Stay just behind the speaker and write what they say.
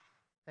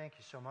Thank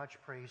you so much,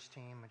 praise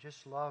team. I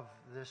just love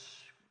this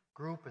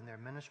group and their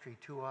ministry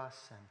to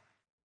us, and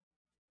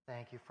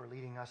thank you for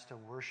leading us to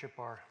worship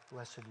our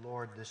blessed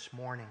Lord this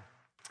morning.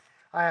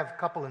 I have a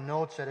couple of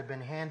notes that have been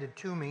handed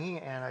to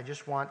me, and I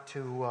just want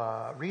to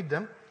read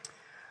them.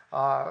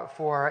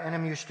 For our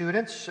NMU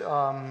students,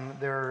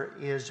 there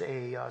is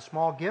a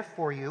small gift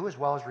for you, as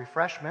well as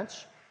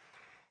refreshments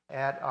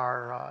at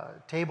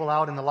our table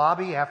out in the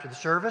lobby after the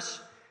service.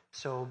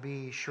 So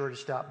be sure to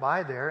stop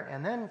by there.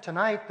 And then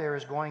tonight there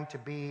is going to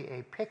be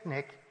a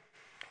picnic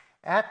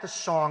at the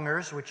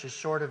Songers, which is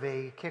sort of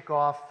a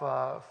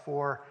kickoff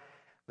for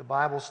the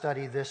Bible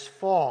study this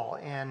fall.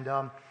 And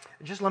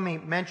just let me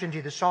mention to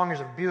you, the Songers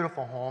are a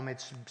beautiful home.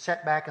 It's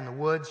set back in the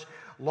woods.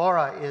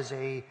 Laura is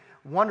a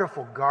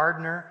wonderful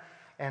gardener.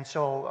 And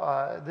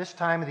so this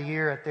time of the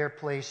year at their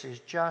place is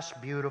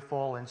just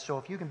beautiful. And so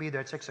if you can be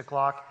there at 6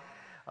 o'clock,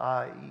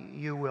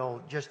 you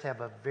will just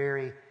have a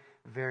very,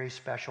 very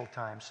special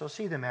time. So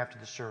see them after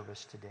the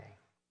service today.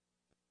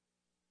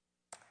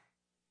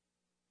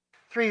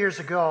 3 years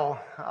ago,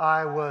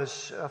 I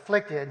was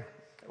afflicted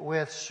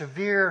with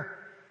severe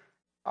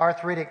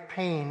arthritic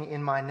pain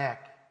in my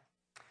neck.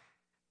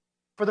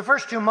 For the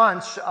first 2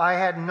 months, I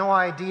had no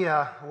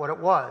idea what it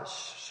was.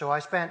 So I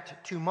spent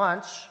 2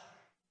 months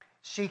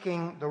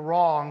seeking the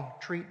wrong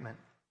treatment.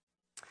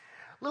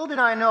 Little did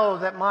I know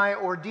that my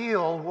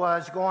ordeal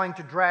was going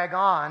to drag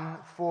on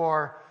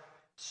for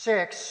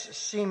 6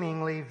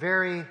 seemingly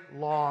very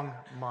long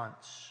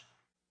months.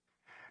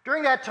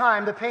 During that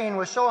time, the pain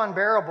was so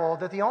unbearable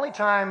that the only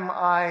time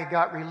I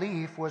got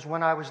relief was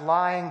when I was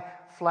lying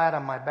flat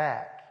on my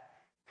back.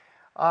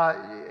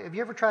 Have you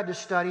ever tried to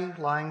study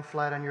lying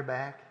flat on your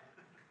back?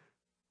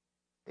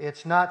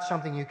 It's not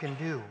something you can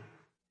do.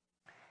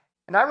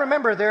 And I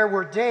remember there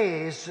were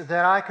days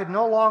that I could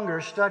no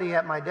longer study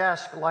at my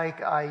desk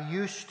like I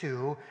used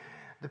to.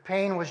 The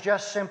pain was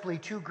just simply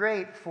too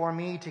great for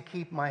me to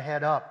keep my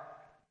head up.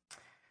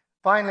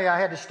 Finally, I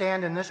had to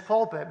stand in this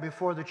pulpit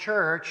before the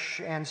church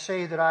and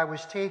say that I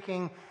was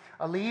taking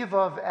a leave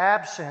of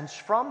absence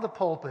from the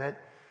pulpit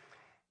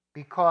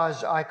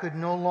because I could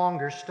no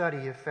longer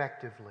study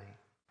effectively.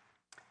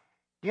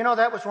 You know,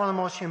 that was one of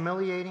the most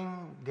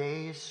humiliating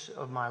days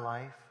of my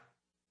life.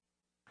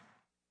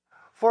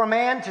 For a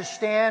man to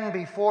stand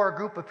before a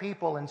group of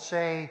people and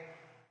say,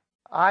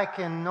 I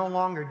can no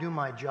longer do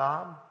my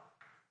job,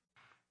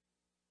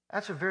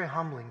 that's a very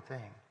humbling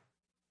thing.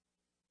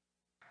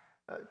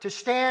 To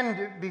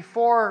stand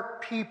before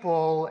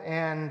people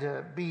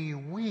and be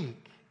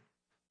weak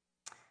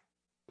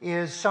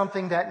is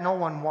something that no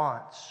one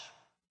wants.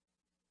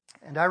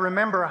 And I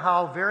remember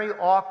how very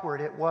awkward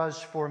it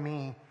was for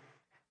me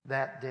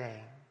that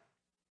day.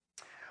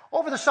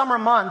 Over the summer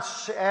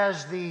months,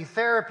 as the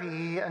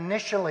therapy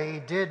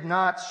initially did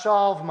not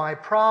solve my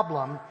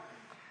problem,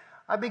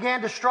 I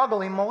began to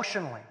struggle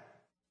emotionally.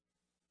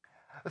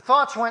 The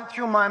thoughts went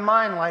through my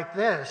mind like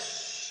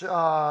this.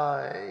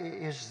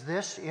 Is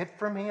this it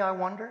for me, I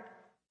wondered?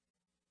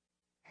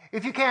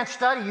 If you can't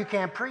study, you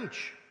can't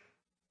preach.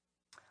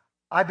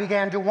 I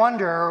began to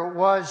wonder,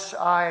 was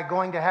I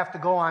going to have to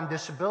go on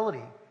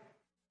disability?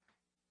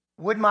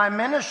 Would my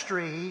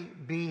ministry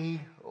be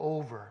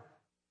over?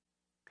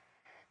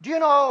 Do you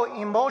know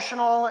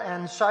emotional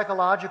and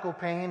psychological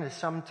pain is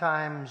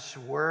sometimes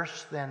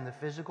worse than the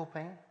physical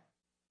pain?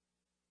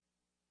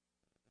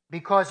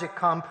 Because it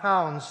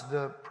compounds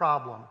the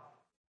problem.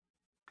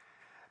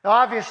 Now,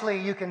 obviously,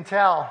 you can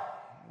tell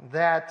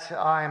that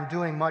I'm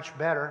doing much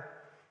better.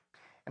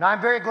 And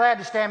I'm very glad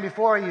to stand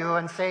before you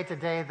and say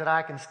today that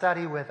I can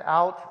study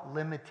without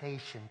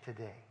limitation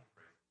today.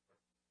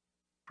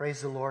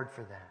 Praise the Lord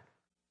for that.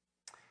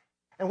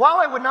 And while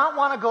I would not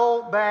want to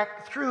go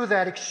back through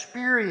that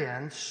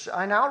experience,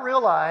 I now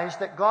realize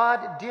that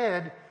God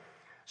did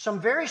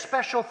some very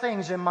special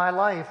things in my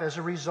life as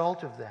a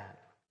result of that.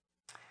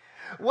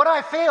 What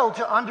I failed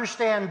to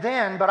understand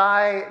then, but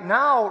I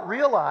now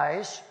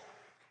realize,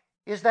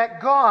 is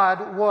that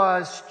God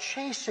was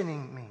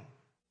chastening me.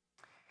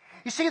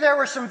 You see, there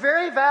were some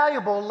very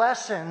valuable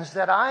lessons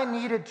that I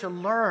needed to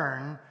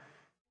learn,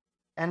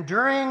 and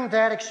during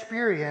that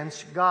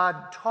experience,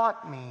 God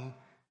taught me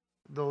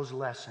those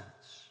lessons.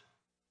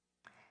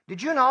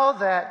 Did you know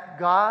that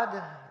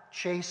God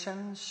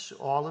chastens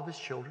all of His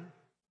children?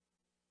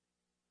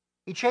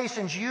 He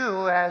chastens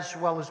you as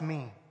well as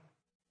me.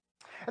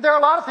 And there are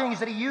a lot of things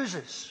that He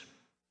uses.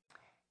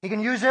 He can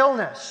use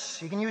illness.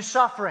 He can use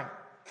suffering.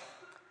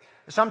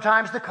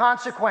 Sometimes the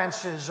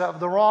consequences of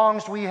the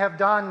wrongs we have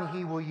done,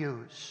 He will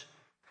use.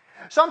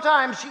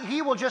 Sometimes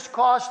He will just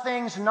cause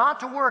things not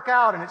to work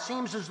out, and it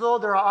seems as though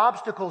there are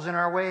obstacles in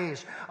our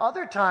ways.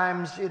 Other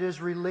times it is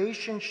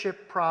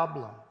relationship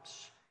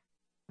problems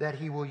that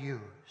He will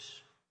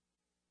use.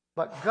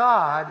 But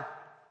God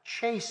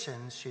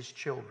chastens His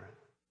children.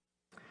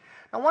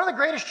 Now, one of the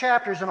greatest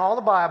chapters in all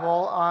the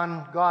Bible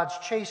on God's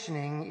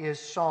chastening is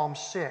Psalm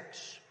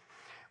 6.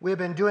 We've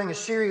been doing a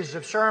series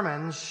of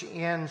sermons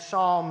in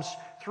Psalms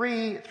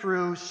 3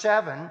 through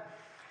 7.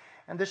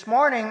 And this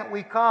morning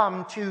we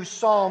come to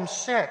Psalm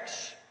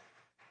 6.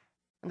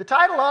 And the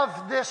title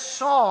of this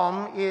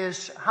psalm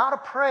is How to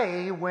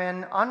Pray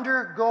When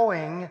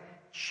Undergoing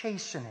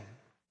Chastening.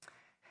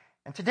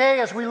 And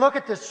today, as we look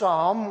at this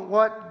psalm,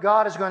 what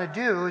God is going to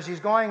do is He's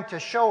going to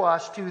show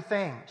us two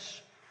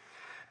things.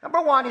 Number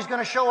one, He's going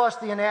to show us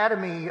the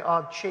anatomy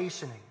of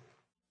chastening,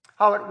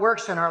 how it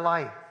works in our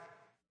life.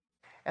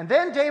 And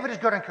then David is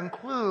going to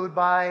conclude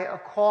by a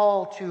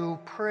call to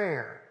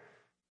prayer.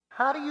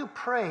 How do you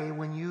pray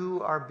when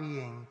you are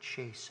being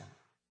chastened?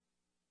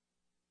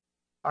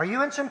 Are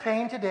you in some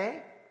pain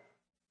today?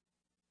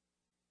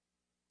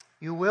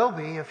 You will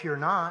be if you're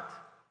not.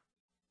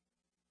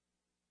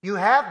 You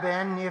have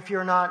been if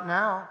you're not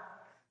now.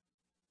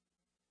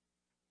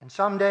 And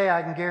someday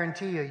I can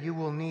guarantee you, you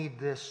will need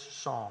this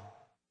psalm.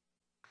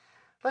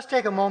 Let's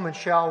take a moment,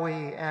 shall we,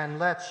 and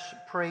let's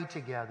pray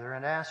together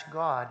and ask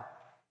God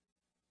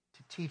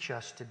to teach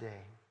us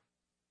today.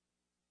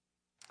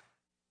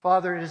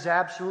 Father, it is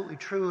absolutely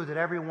true that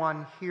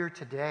everyone here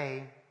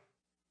today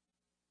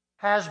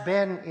has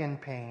been in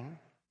pain,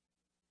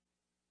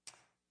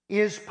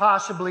 is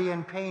possibly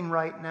in pain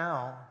right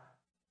now,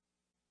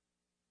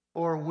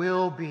 or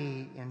will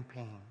be in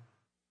pain.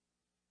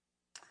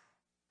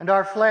 And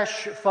our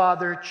flesh,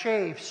 Father,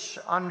 chafes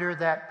under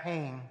that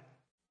pain.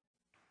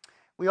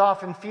 We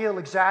often feel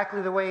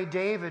exactly the way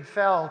David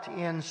felt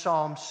in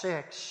Psalm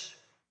 6.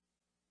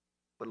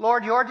 But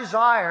Lord, your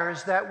desire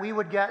is that we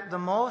would get the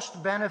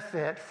most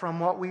benefit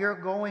from what we are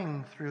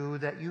going through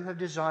that you have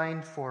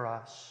designed for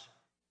us.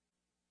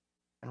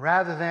 And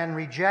rather than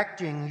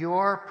rejecting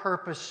your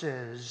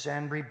purposes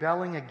and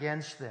rebelling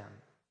against them,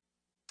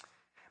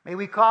 may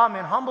we come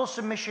in humble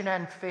submission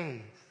and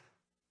faith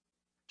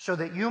so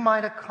that you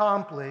might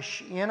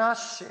accomplish in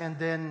us and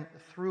then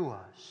through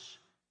us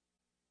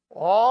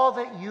all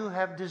that you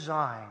have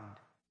designed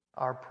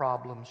our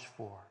problems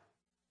for.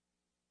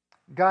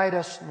 Guide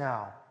us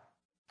now.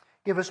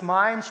 Give us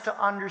minds to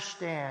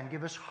understand.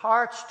 Give us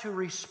hearts to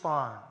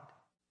respond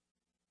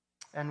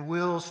and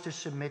wills to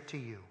submit to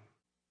you.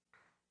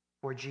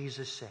 For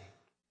Jesus' sake,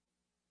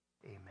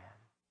 amen.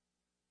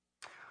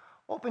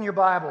 Open your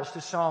Bibles to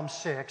Psalm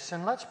 6,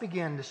 and let's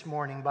begin this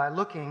morning by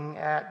looking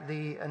at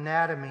the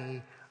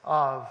anatomy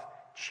of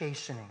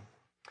chastening.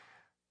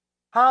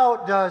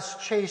 How does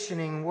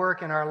chastening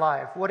work in our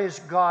life? What is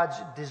God's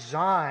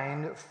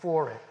design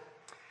for it?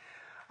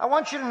 I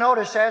want you to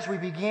notice as we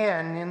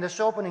begin in this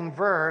opening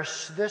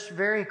verse, this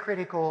very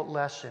critical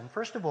lesson.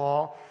 First of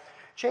all,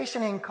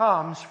 chastening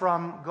comes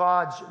from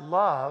God's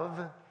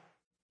love,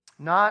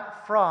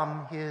 not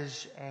from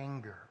His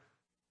anger.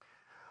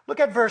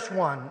 Look at verse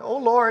 1. O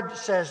Lord,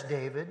 says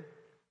David,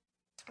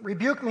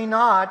 rebuke me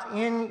not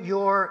in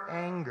your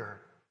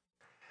anger,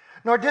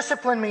 nor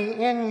discipline me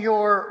in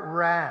your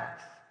wrath.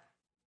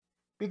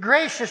 Be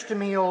gracious to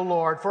me, O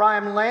Lord, for I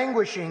am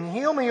languishing.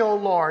 Heal me, O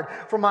Lord,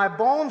 for my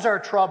bones are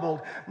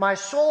troubled. My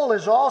soul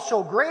is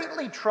also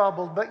greatly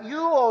troubled. But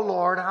you, O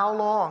Lord, how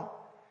long?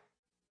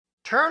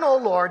 Turn, O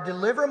Lord,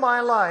 deliver my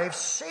life,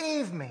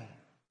 save me,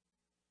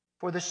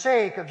 for the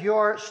sake of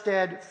your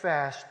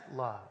steadfast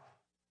love.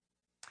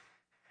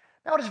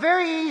 Now, it is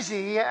very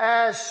easy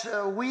as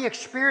we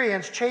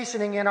experience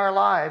chastening in our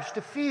lives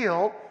to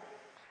feel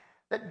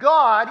that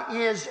God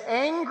is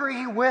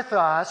angry with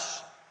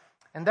us,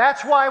 and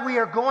that's why we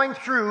are going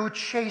through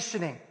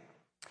chastening.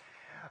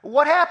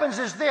 What happens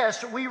is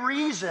this: we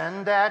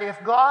reason that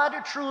if God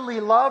truly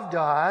loved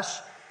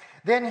us,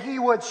 then He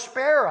would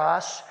spare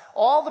us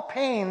all the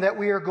pain that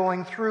we are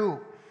going through.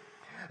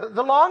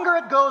 The longer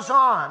it goes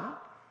on,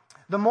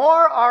 the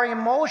more our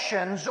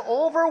emotions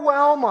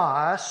overwhelm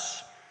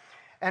us,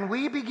 and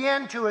we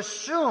begin to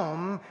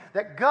assume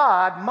that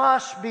God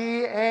must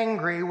be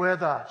angry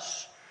with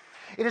us.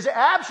 It is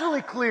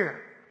absolutely clear,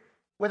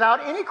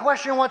 without any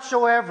question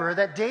whatsoever,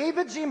 that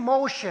David's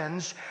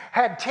emotions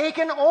had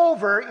taken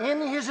over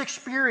in his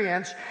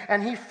experience,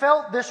 and he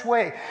felt this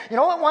way. You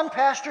know what one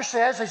pastor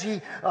says as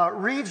he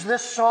reads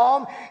this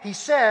psalm? He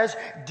says,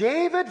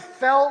 David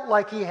felt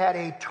like he had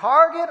a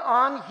target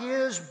on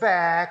his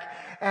back,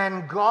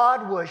 and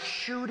God was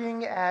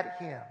shooting at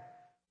him.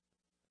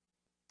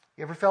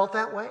 You ever felt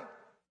that way?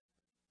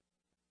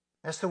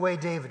 That's the way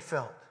David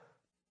felt.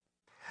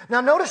 Now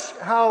notice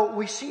how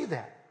we see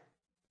that.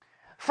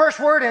 First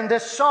word in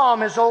this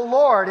psalm is, O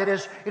Lord. It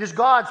is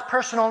God's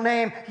personal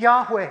name,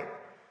 Yahweh.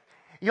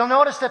 You'll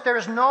notice that there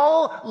is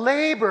no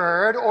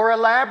labored or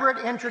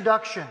elaborate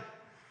introduction.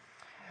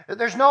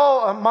 There's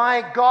no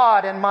my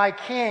God and my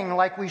King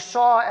like we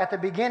saw at the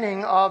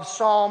beginning of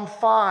Psalm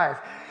 5.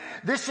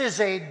 This is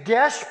a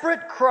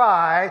desperate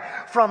cry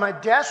from a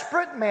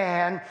desperate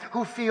man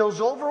who feels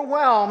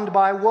overwhelmed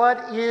by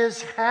what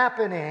is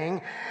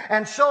happening.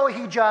 And so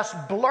he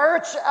just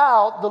blurts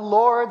out the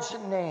Lord's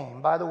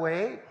name. By the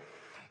way,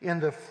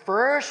 in the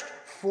first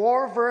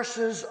 4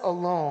 verses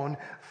alone,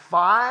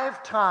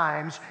 5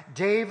 times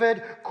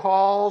David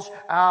calls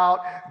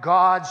out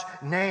God's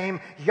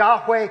name,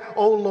 Yahweh,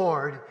 O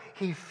Lord.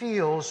 He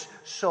feels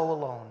so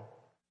alone.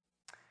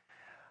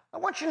 I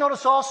want you to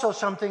notice also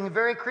something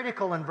very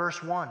critical in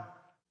verse 1.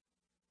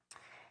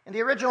 In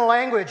the original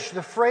language,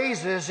 the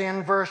phrases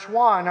in verse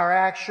 1 are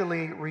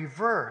actually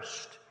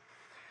reversed.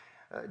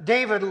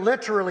 David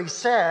literally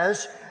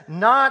says,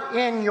 "Not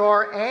in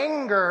your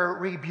anger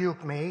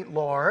rebuke me,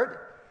 Lord.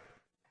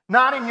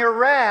 Not in your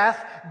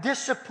wrath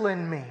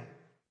discipline me."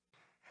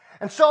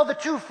 And so the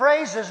two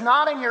phrases,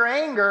 "not in your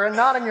anger" and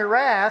 "not in your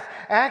wrath,"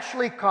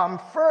 actually come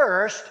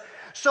first.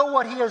 So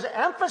what he is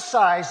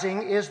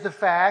emphasizing is the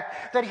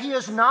fact that he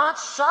is not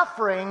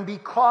suffering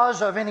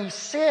because of any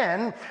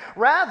sin.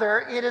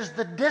 Rather, it is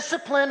the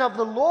discipline of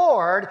the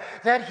Lord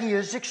that he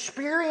is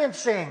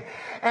experiencing.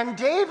 And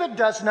David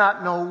does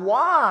not know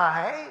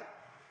why,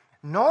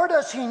 nor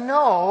does he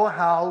know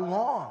how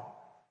long.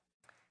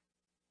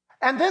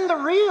 And then the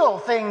real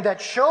thing that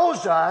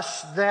shows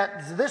us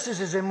that this is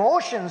his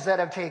emotions that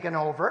have taken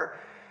over,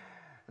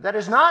 that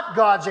is not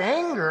God's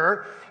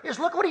anger, is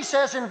look what he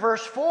says in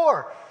verse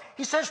 4.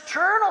 He says,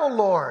 "Turn, O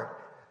Lord,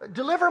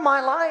 deliver my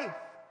life."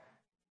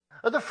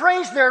 The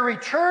phrase there,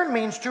 "return,"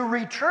 means to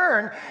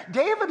return.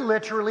 David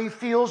literally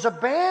feels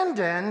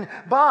abandoned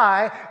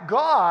by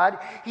God.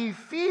 He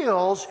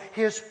feels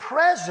his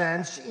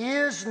presence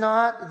is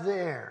not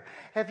there.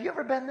 Have you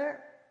ever been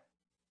there?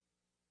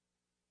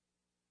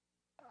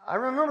 I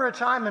remember a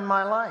time in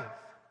my life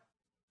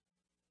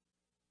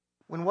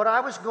when what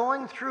I was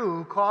going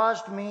through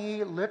caused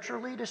me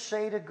literally to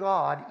say to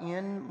God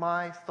in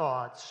my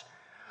thoughts,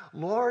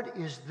 "Lord,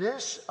 is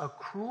this a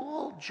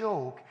cruel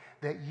joke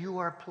that you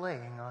are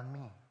playing on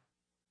me?"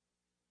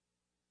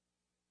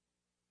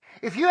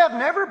 If you have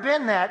never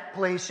been that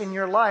place in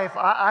your life,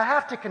 I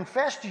have to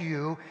confess to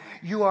you,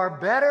 you are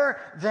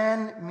better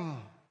than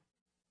me.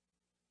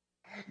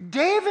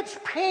 David's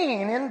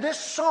pain in this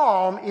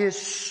psalm is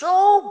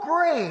so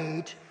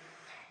great,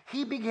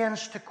 he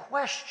begins to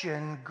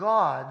question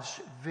God's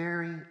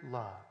very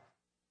love.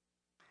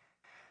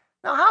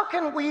 Now, how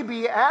can we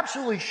be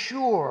absolutely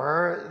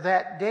sure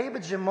that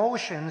David's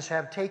emotions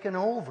have taken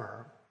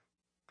over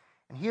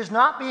and he is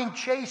not being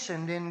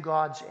chastened in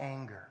God's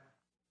anger?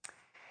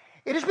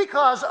 It is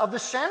because of the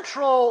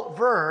central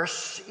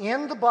verse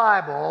in the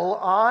Bible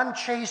on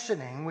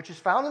chastening, which is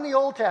found in the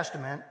Old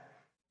Testament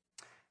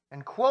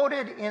and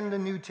quoted in the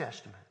New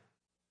Testament.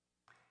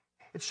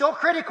 It's so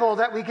critical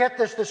that we get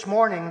this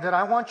morning that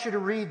I want you to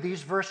read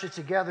these verses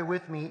together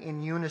with me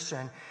in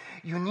unison.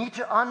 You need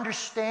to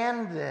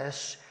understand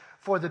this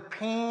for the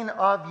pain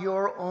of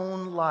your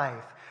own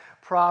life.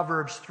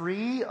 Proverbs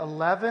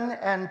 3:11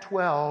 and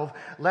 12.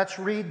 Let's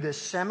read this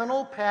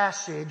seminal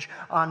passage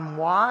on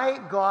why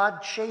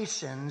God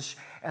chastens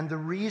and the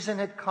reason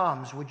it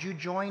comes. Would you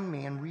join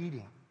me in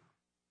reading?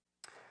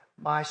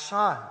 "My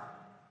son,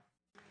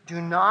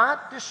 do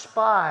not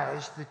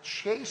despise the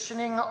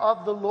chastening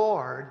of the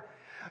Lord,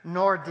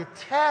 nor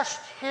detest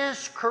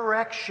his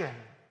correction.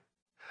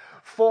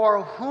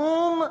 For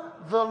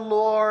whom the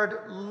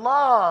Lord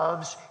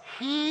loves,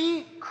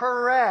 he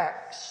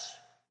corrects,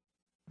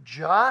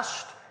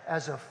 just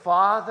as a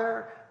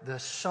father the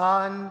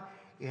son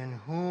in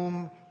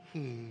whom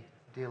he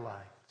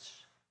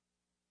delights."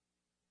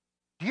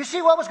 Do you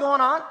see what was going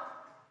on?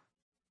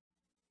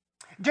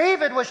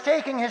 David was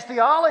taking his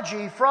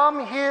theology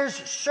from his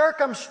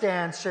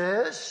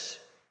circumstances,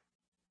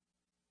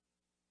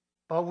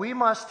 but we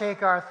must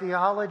take our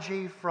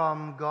theology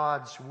from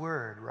God's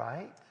Word,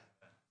 right?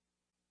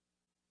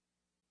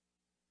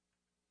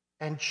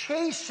 And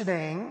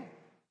chastening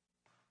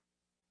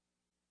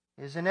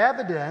is an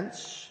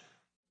evidence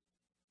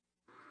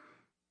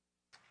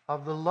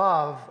of the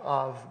love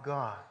of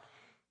God.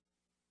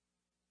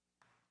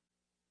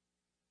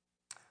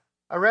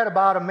 I read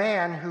about a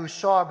man who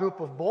saw a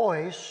group of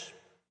boys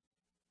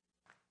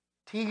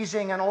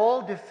teasing an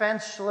old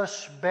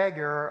defenseless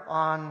beggar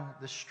on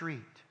the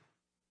street.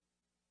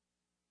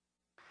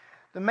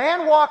 The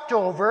man walked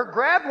over,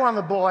 grabbed one of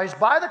the boys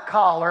by the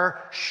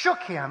collar, shook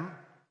him,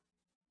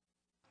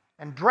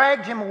 and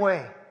dragged him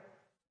away.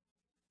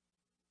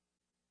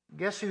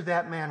 Guess who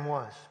that man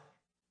was?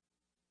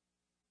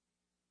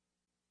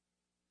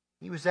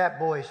 He was that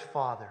boy's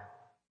father.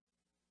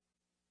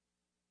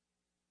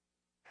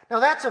 Now,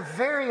 that's a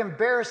very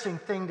embarrassing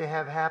thing to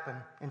have happen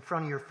in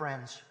front of your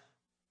friends.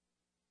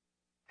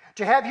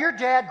 To have your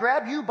dad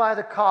grab you by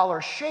the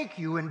collar, shake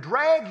you, and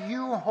drag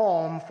you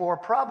home for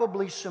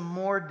probably some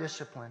more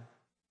discipline.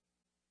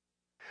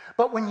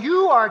 But when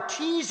you are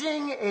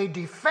teasing a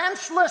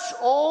defenseless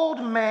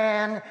old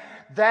man,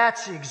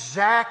 that's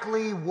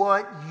exactly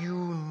what you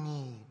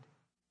need.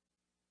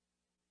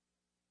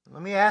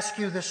 Let me ask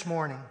you this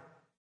morning,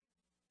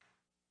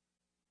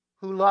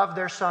 who loved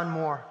their son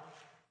more?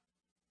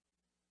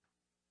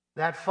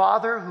 That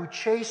father who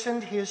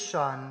chastened his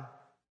son,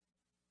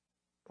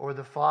 or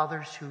the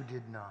fathers who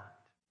did not?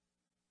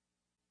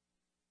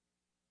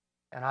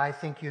 And I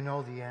think you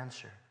know the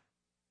answer.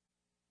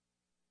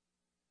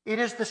 It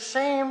is the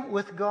same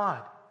with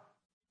God.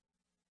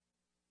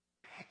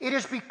 It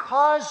is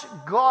because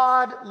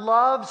God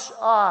loves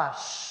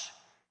us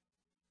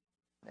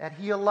that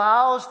He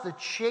allows the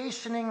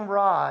chastening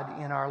rod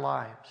in our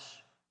lives.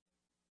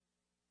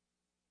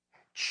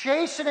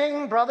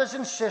 Chastening, brothers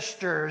and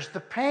sisters, the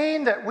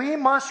pain that we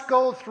must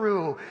go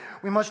through,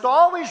 we must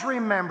always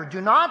remember,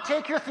 do not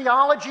take your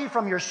theology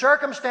from your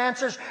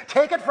circumstances,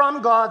 take it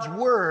from God's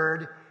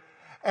Word,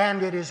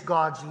 and it is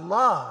God's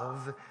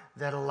love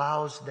that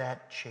allows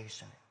that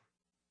chastening.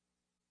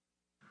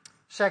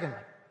 Secondly,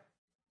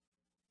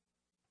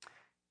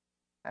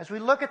 as we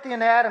look at the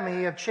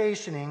anatomy of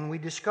chastening, we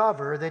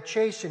discover that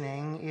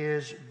chastening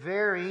is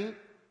very,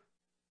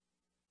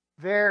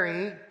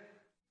 very,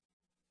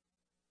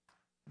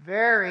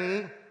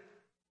 very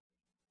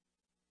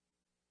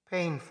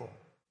painful.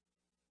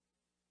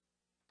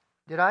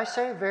 Did I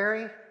say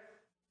very?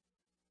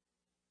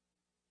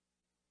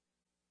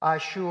 I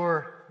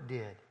sure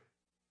did.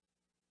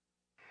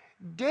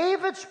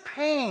 David's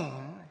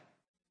pain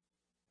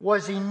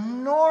was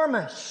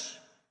enormous.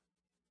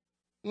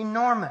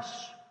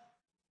 Enormous.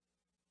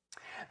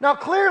 Now,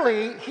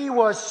 clearly, he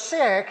was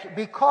sick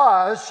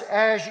because,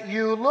 as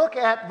you look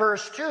at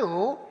verse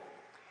 2,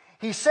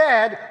 he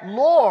said,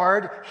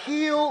 "Lord,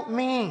 heal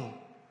me."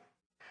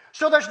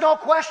 So there's no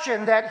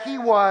question that he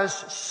was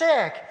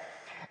sick.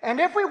 And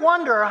if we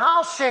wonder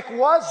how sick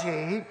was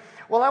he,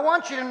 well, I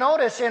want you to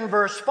notice in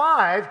verse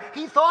 5,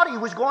 he thought he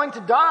was going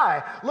to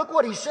die. Look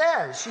what he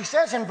says. He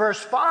says in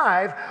verse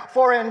 5,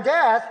 "For in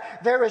death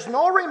there is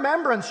no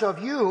remembrance of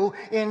you.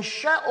 In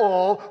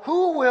Sheol,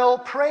 who will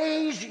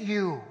praise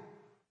you?"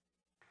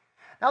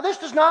 Now, this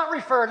does not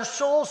refer to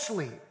soul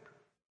sleep,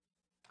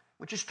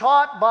 which is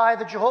taught by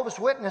the Jehovah's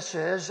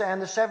Witnesses and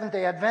the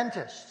Seventh-day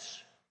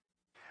Adventists.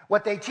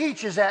 What they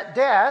teach is at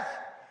death,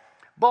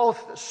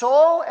 both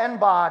soul and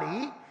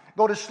body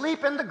go to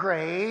sleep in the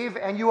grave,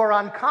 and you are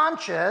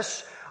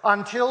unconscious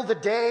until the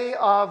day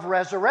of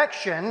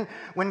resurrection,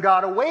 when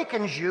God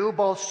awakens you,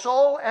 both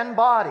soul and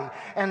body.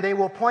 And they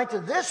will point to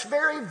this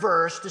very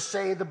verse to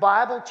say the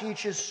Bible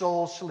teaches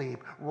soul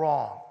sleep.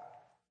 Wrong.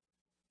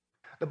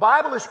 The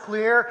Bible is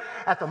clear.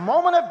 At the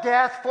moment of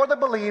death for the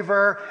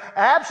believer,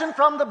 absent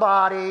from the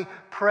body,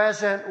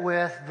 present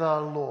with the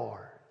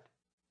Lord.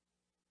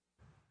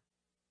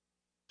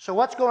 So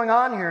what's going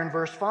on here in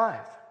verse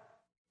 5?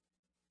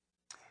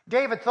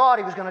 David thought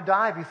he was going to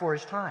die before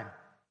his time.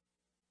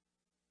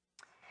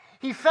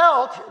 He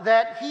felt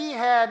that he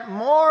had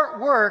more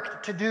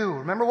work to do.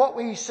 Remember what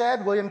we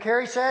said, William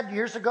Carey said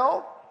years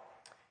ago?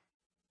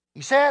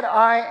 He said,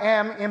 "I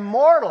am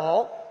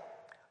immortal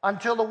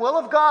until the will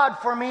of God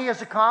for me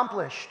is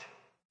accomplished."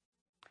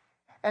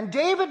 And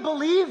David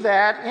believed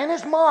that in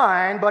his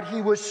mind, but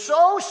he was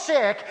so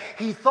sick,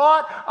 he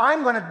thought,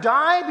 "I'm going to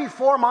die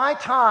before my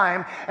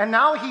time." And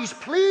now he's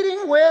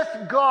pleading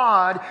with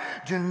God,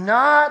 "Do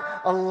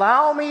not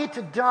allow me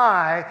to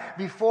die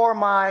before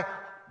my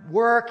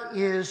work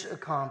is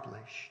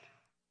accomplished."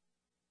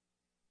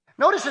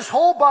 Notice his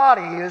whole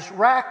body is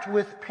racked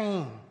with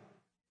pain.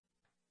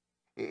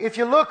 If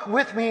you look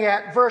with me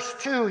at verse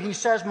 2, he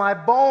says, "My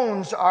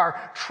bones are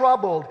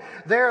troubled."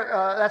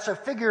 That's a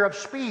figure of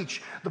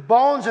speech. The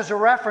bones is a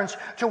reference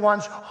to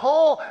one's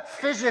whole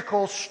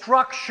physical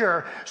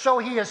structure. So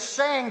he is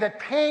saying that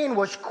pain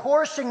was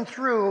coursing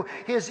through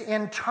his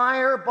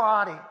entire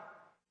body.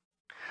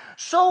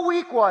 So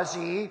weak was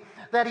he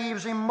that he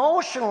was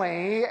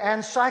emotionally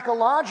and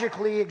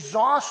psychologically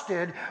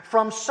exhausted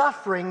from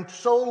suffering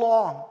so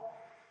long.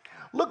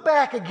 Look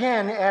back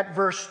again at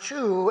verse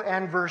 2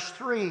 and verse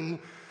 3.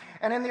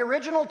 And in the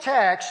original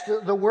text,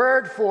 the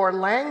word for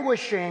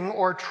languishing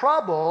or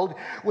troubled,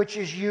 which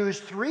is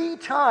used 3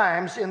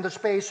 times in the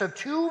space of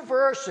 2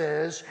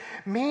 verses,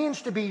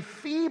 means to be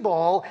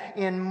feeble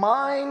in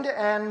mind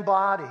and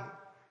body.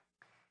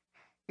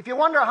 If you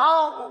wonder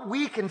how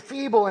weak and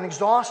feeble and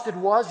exhausted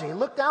was he,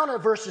 look down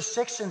at verses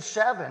 6 and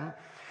 7,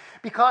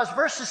 because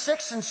verses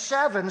 6 and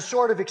 7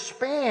 sort of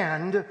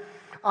expand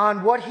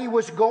on what he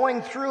was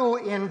going through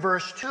in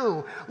verse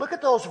 2. Look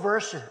at those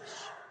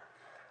verses.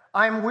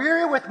 "I'm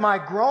weary with my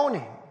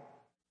groaning.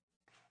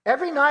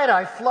 Every night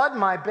I flood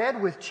my bed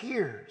with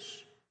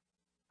tears.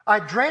 I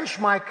drench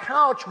my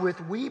couch with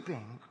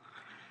weeping.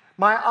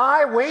 My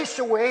eye wastes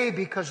away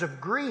because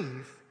of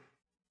grief.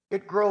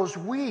 It grows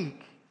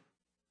weak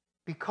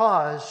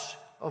because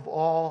of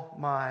all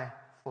my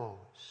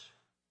foes."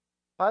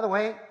 By the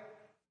way,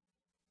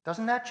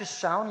 doesn't that just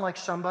sound like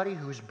somebody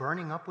who's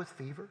burning up with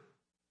fever?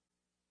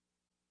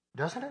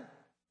 Doesn't it?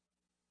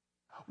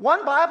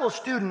 One Bible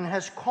student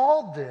has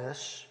called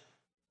this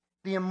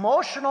the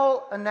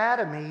emotional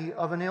anatomy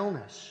of an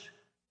illness.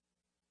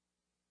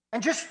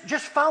 And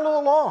just follow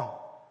along.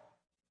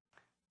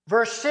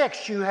 Verse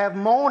 6, you have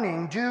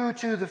moaning due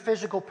to the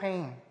physical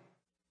pain.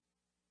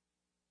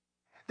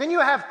 Then you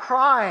have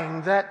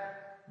crying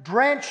that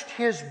drenched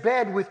his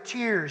bed with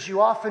tears. You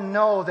often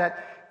know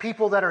that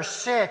people that are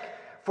sick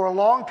for a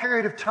long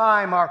period of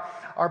time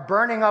are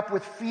burning up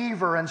with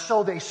fever, and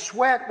so they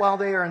sweat while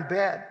they are in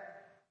bed.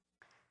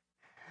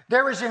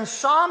 There was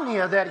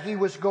insomnia that he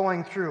was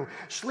going through,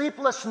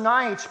 sleepless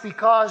nights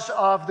because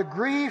of the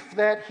grief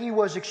that he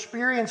was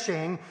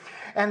experiencing.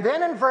 And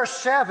then in verse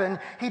 7,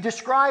 he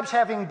describes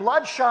having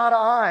bloodshot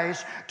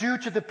eyes due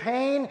to the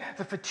pain,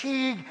 the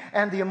fatigue,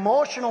 and the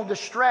emotional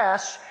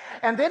distress.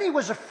 And then he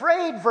was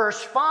afraid,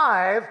 verse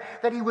 5,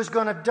 that he was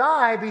going to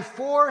die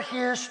before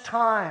his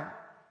time.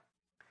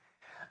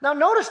 Now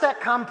notice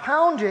that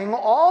compounding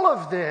all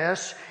of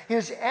this,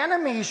 his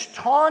enemies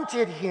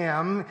taunted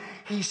him.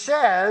 He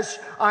says,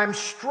 I'm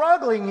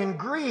struggling in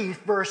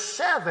grief, verse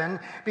 7,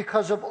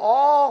 because of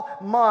all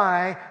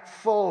my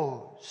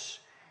foes.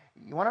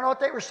 You want to know what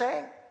they were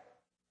saying?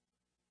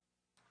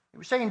 They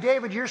were saying,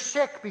 David, you're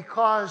sick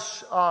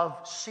because of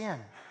sin.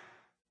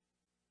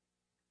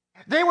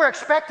 They were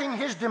expecting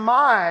his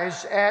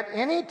demise at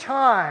any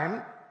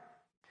time,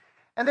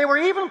 and they were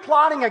even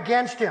plotting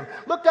against him.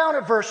 Look down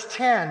at verse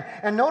 10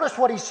 and notice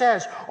what he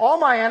says. All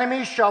my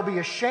enemies shall be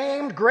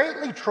ashamed,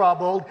 greatly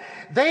troubled.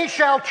 They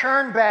shall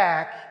turn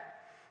back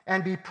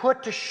and be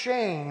put to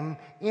shame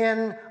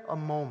in a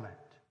moment.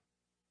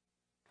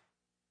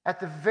 At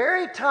the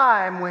very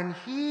time when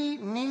he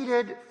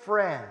needed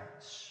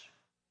friends,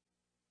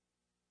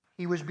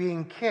 he was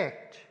being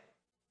kicked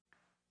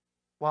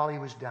while he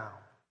was down.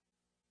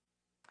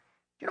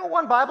 You know,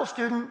 one Bible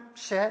student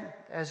said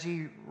as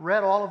he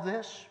read all of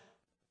this,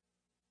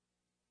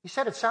 he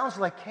said it sounds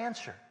like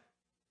cancer.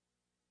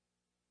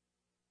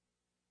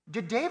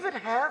 Did David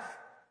have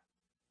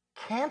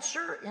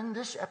cancer in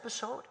this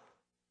episode?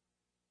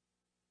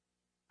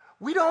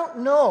 We don't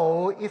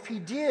know if he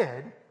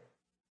did,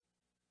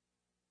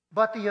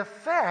 but the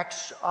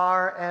effects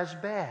are as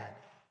bad.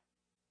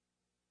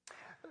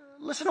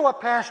 Listen to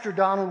what Pastor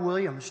Donald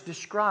Williams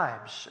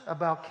describes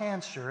about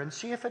cancer and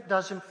see if it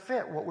doesn't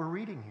fit what we're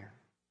reading here.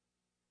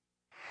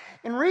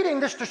 In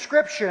reading this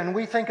description,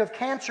 we think of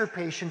cancer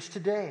patients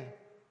today.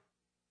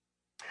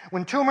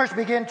 When tumors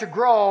begin to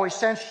grow,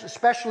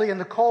 especially in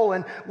the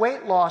colon,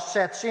 weight loss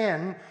sets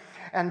in,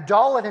 and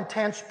dull and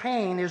intense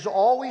pain is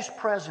always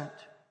present.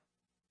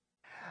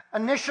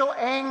 Initial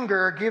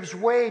anger gives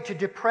way to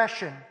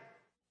depression,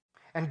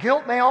 and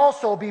guilt may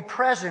also be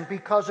present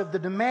because of the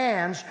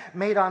demands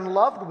made on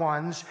loved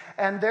ones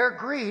and their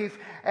grief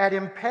at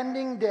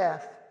impending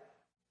death.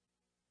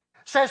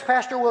 Says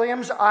Pastor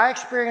Williams, I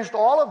experienced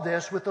all of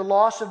this with the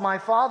loss of my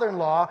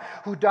father-in-law,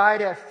 who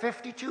died at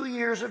 52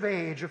 years of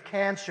age of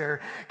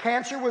cancer.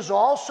 Cancer has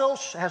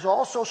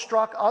also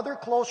struck other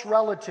close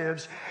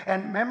relatives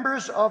and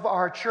members of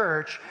our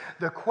church.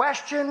 The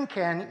question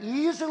can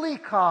easily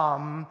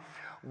come,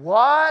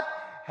 what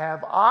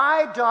have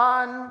I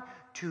done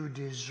to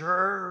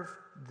deserve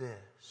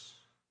this?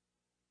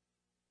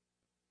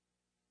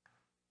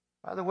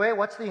 By the way,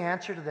 what's the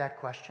answer to that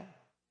question?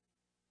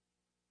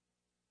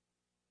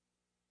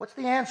 What's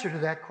the answer to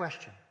that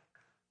question?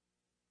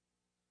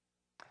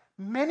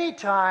 Many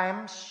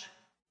times,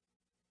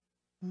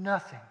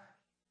 nothing.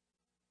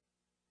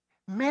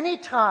 Many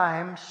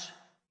times,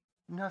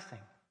 nothing.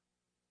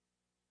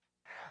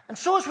 And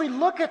so as we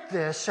look at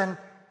this and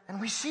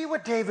we see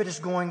what David is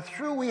going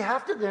through, we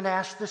have to then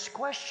ask this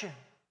question.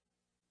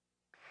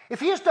 If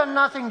he has done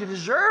nothing to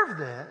deserve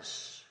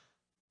this,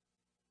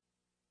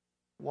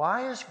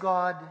 why is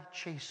God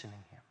chastening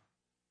him?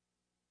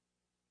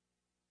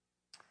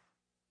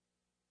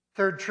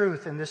 Third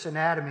truth in this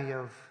anatomy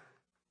of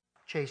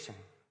chastening.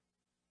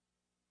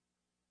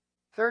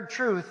 Third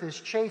truth is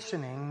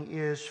chastening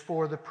is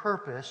for the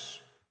purpose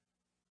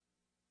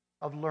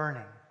of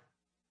learning.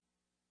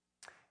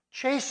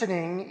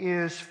 Chastening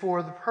is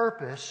for the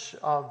purpose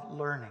of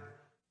learning.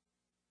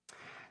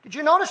 Did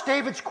you notice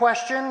David's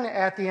question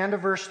at the end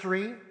of verse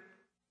 3?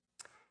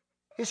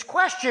 His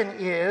question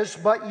is,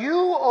 but you,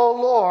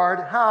 O Lord,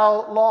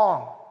 how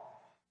long?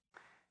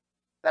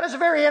 That is a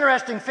very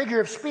interesting figure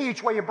of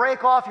speech where you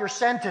break off your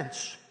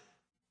sentence.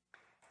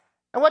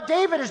 And what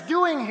David is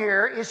doing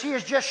here is he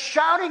is just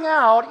shouting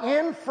out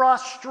in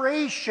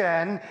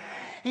frustration.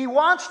 He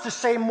wants to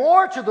say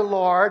more to the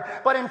Lord,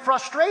 but in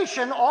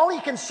frustration, all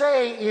he can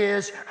say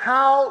is,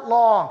 how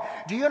long?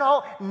 Do you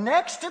know,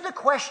 next to the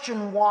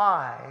question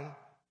why,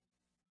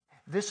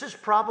 this is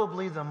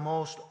probably the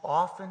most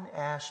often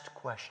asked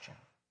question.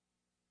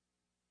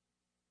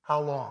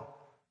 How long?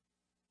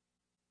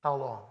 How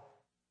long?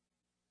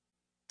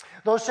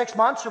 Those 6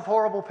 months of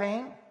horrible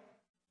pain?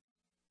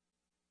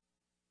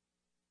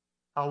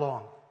 How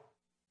long?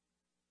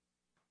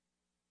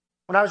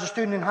 When I was a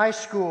student in high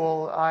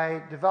school,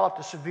 I developed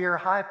a severe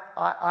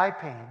eye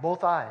pain,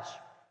 both eyes.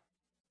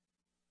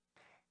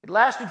 It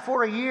lasted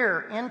for a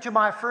year into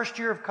my first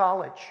year of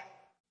college.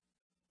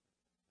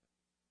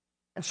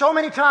 And so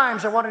many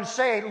times I wanted to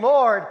say,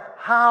 Lord,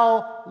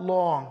 how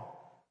long?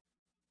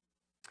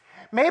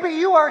 Maybe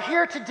you are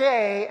here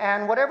today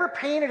and whatever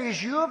pain it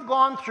is you have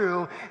gone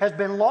through has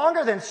been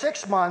longer than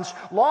 6 months,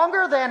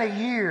 longer than a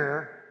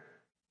year.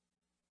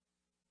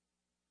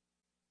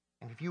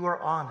 And if you are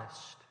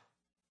honest,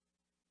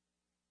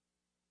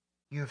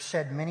 you have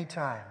said many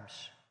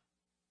times,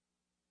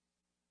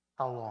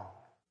 how long?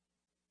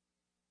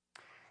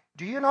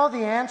 Do you know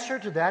the answer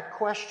to that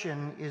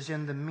question is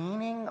in the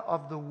meaning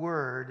of the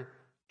word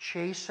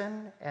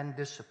chasten and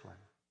discipline?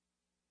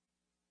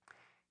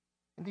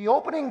 In the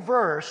opening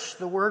verse,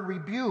 the word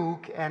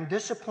rebuke and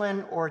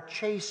discipline or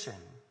chasten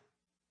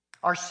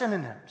are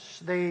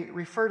synonyms. They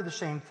refer to the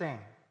same thing.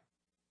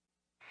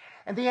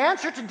 And the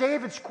answer to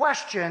David's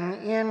question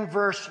in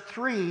verse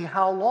 3,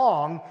 how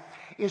long,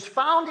 is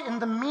found in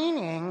the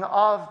meaning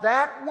of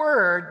that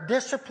word,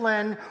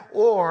 discipline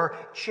or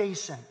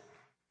chasten.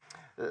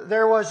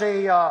 There was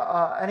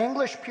an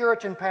English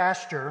Puritan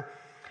pastor.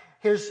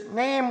 His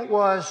name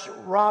was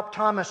Rob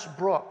Thomas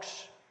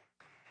Brooks.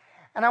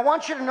 And I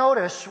want you to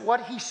notice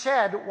what he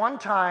said one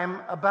time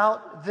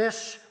about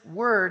this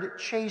word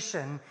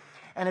chasten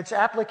and its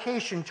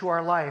application to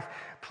our life.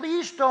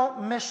 Please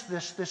don't miss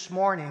this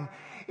morning.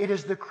 It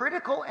is the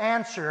critical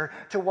answer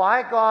to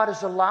why God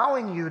is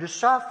allowing you to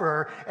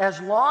suffer as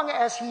long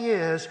as He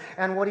is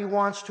and what He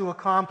wants to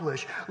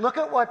accomplish. Look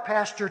at what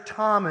Pastor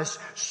Thomas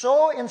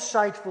so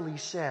insightfully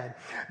said.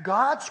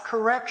 God's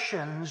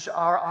corrections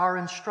are our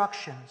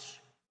instructions.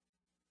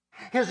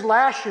 His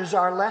lashes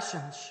are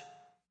lessons.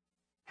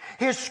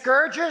 His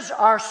scourges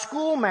are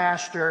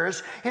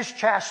schoolmasters. His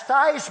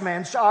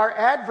chastisements are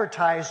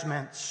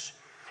advertisements.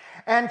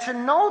 And to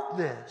note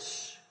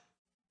this,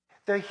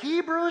 the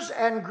Hebrews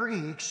and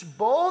Greeks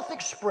both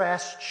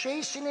express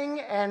chastening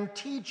and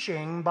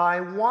teaching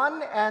by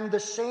one and the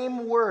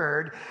same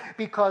word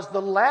because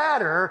the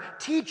latter,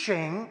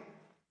 teaching,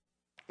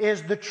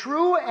 is the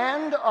true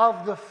end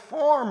of the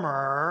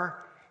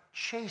former,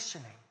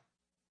 chastening.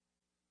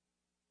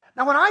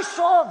 Now, when I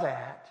saw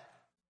that,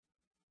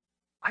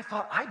 I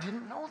thought, I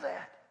didn't know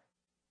that.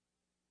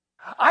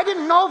 I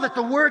didn't know that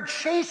the word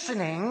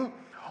chastening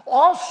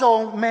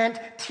also meant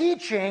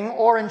teaching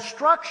or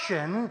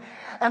instruction,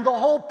 and the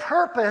whole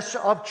purpose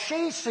of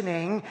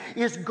chastening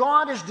is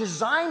God is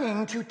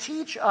designing to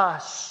teach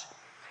us.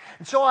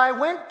 And so I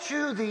went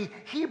to the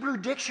Hebrew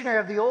dictionary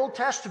of the Old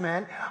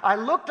Testament. I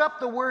looked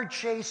up the word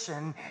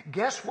chasten.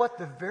 Guess what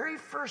the very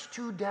first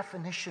two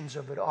definitions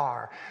of it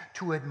are?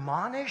 To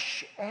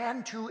admonish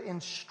and to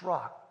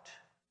instruct.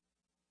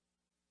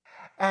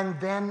 And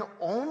then,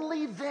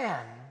 only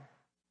then,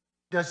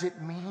 does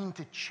it mean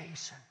to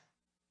chasten.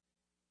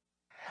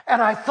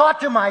 And I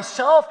thought to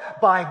myself,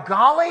 by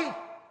golly,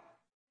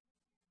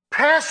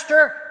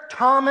 Pastor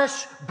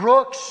Thomas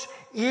Brooks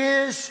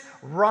is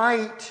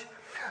right.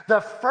 The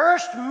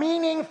first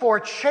meaning for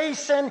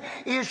chasten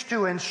is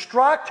to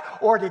instruct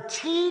or to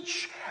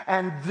teach,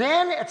 and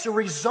then it's a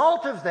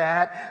result of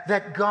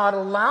that God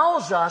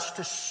allows us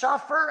to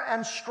suffer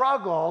and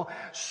struggle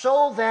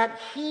so that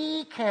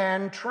He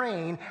can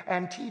train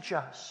and teach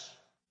us.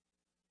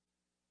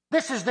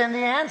 This is then the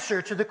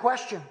answer to the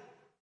question.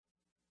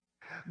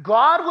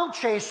 God will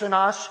chasten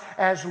us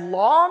as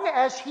long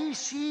as He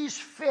sees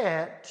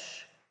fit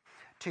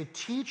to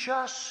teach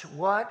us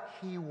what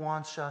He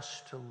wants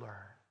us to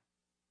learn.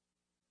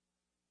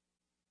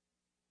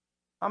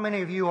 How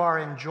many of you are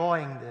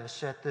enjoying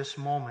this at this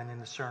moment in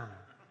the sermon?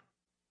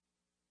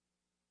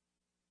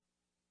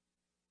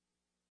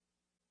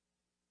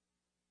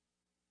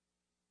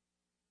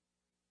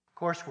 Of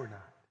course we're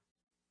not.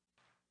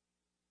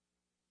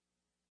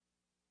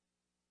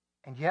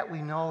 And yet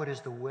we know it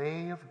is the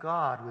way of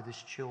God with His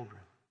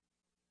children.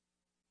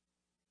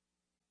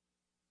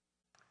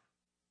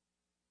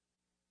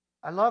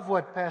 I love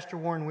what Pastor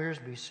Warren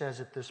Wiersbe says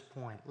at this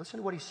point. Listen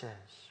to what he says.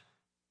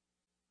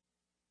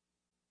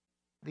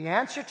 The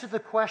answer to the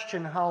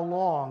question, how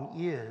long,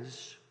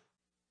 is,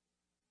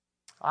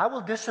 I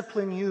will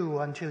discipline you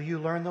until you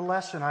learn the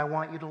lesson I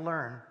want you to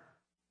learn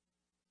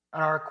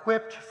and are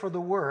equipped for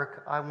the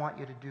work I want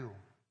you to do.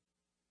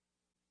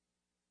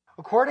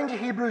 According to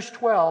Hebrews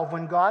 12,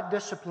 when God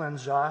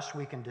disciplines us,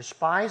 we can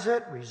despise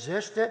it,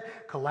 resist it,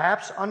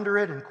 collapse under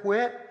it and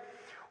quit,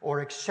 or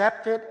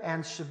accept it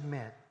and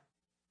submit.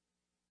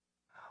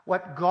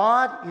 What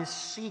God is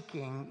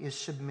seeking is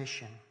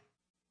submission.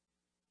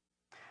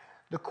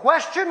 The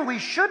question we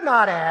should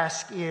not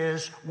ask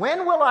is,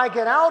 when will I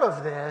get out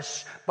of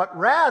this? But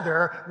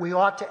rather, we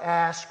ought to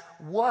ask,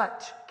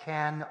 what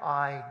can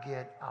I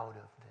get out of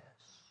this?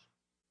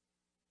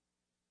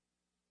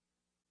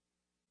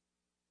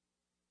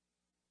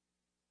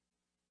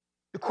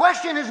 The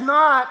question is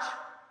not,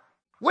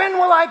 when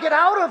will I get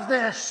out of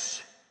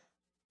this?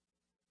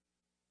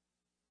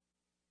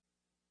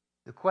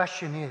 The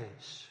question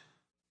is,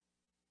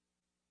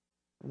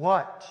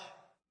 what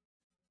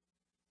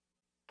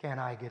can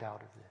I get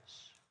out of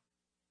this?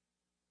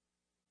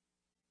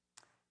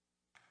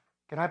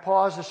 Can I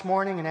pause this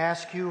morning and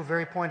ask you a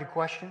very pointed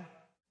question?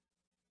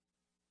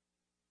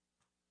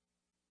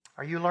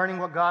 Are you learning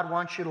what God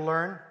wants you to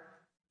learn?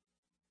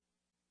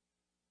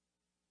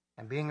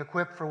 And being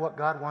equipped for what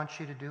God wants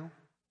you to do?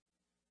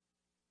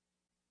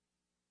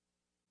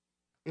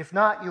 If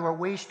not, you are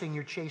wasting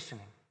your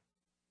chastening.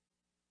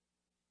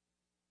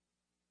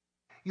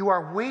 You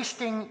are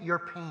wasting your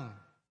pain.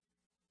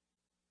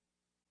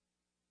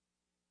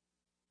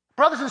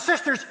 Brothers and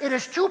sisters, it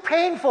is too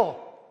painful.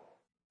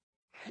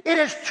 It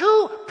is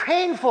too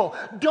painful.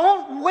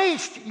 Don't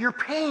waste your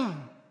pain.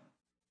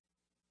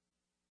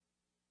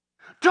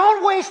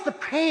 Don't waste the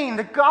pain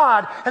that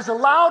God has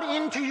allowed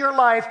into your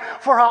life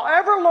for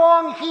however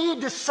long He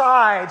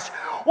decides,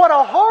 What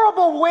a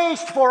horrible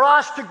waste for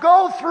us to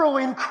go through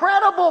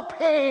incredible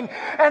pain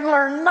and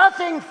learn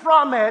nothing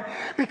from it,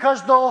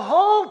 because the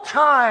whole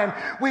time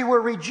we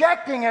were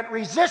rejecting it,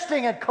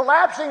 resisting it,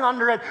 collapsing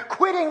under it,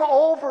 quitting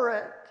over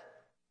it.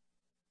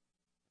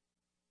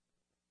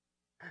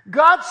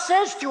 God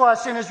says to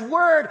us in His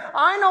Word,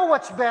 I know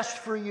what's best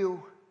for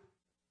you.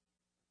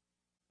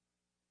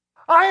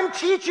 I am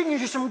teaching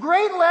you some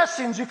great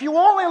lessons if you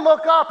only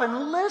look up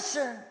and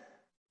listen.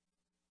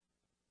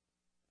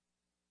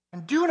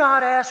 And do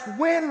not ask,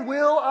 when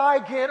will I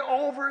get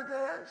over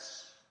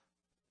this?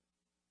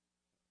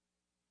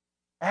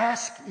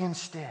 Ask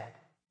instead,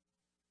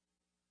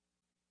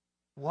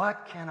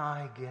 what can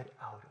I get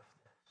out of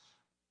this?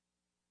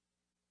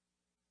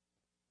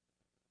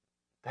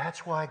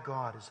 That's why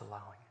God is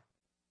allowing it.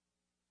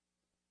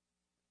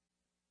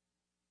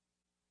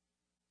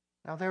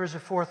 Now, there is a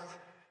fourth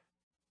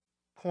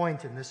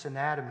point in this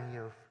anatomy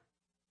of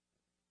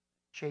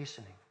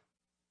chastening.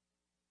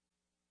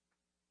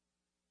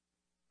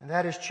 And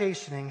that is,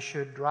 chastening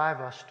should drive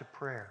us to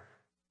prayer.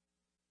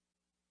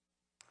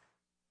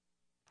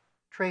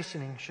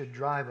 Chastening should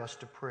drive us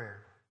to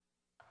prayer.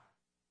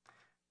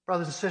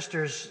 Brothers and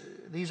sisters,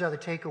 these are the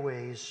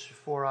takeaways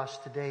for us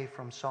today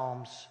from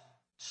Psalms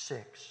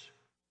 6.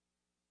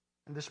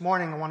 And this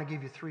morning I want to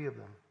give you 3 of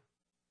them.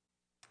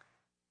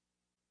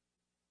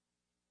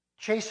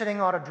 Chastening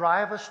ought to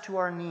drive us to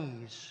our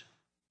knees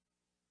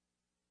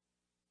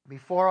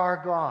before our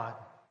God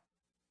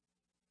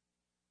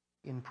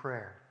in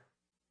prayer.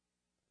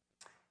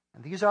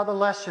 And these are the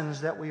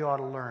lessons that we ought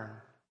to learn.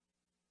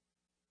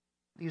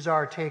 These are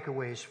our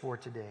takeaways for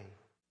today.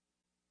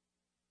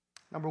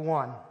 Number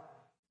 1,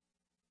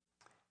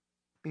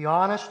 be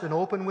honest and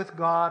open with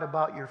God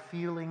about your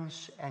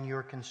feelings and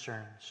your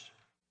concerns.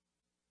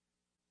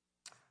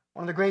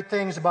 One of the great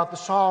things about the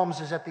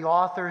Psalms is that the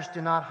authors do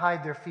not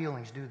hide their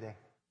feelings, do they?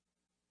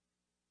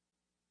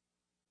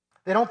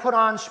 They don't put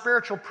on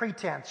spiritual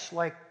pretense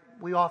like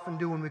we often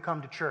do when we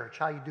come to church.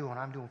 How you doing?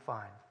 I'm doing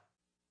fine.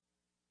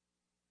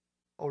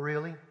 Oh,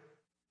 really?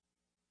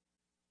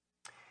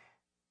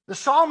 The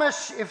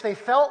psalmists, if they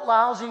felt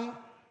lousy,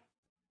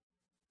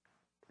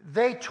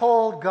 they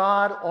told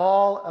God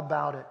all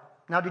about it.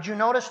 Now, did you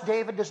notice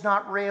David does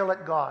not rail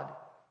at God?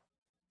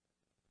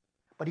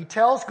 But he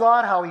tells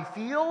God how he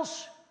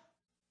feels,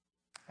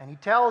 and he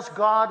tells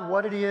God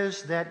what it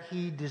is that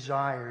he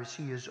desires.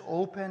 He is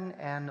open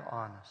and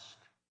honest.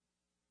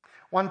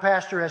 One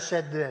pastor has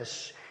said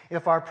this: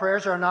 if our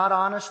prayers are not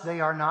honest, they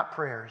are not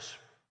prayers.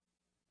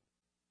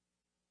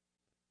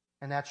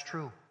 And that's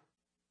true.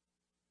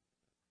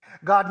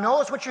 God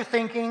knows what you're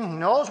thinking. He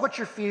knows what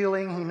you're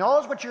feeling. He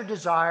knows what you're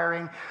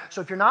desiring.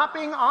 So if you're not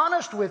being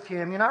honest with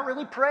Him, you're not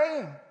really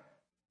praying.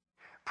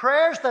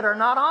 Prayers that are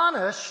not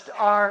honest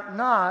are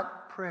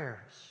not prayers.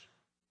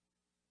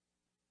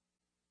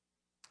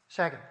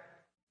 Second,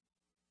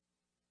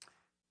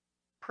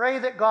 pray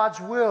that God's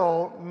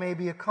will may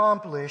be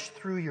accomplished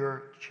through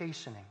your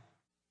chastening.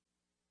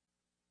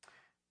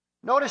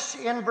 Notice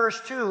in verse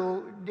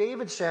 2,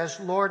 David says,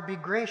 Lord, be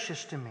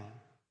gracious to me.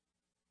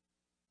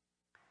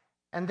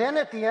 And then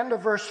at the end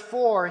of verse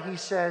 4, he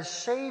says,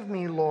 save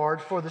me, Lord,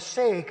 for the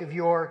sake of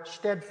your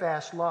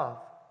steadfast love.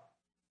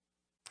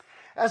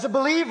 As a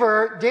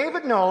believer,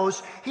 David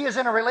knows he is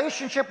in a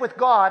relationship with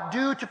God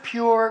due to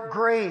pure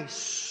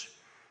grace.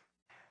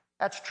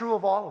 That's true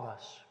of all of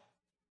us.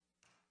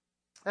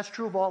 That's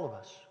true of all of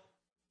us.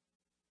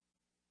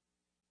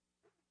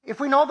 If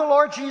we know the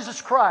Lord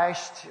Jesus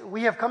Christ,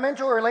 we have come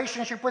into a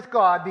relationship with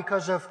God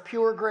because of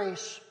pure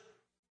grace.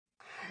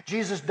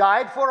 Jesus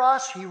died for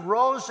us. He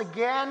rose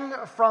again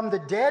from the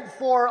dead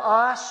for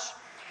us.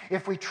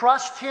 If we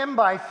trust Him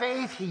by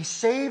faith, He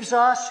saves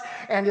us,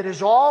 and it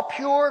is all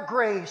pure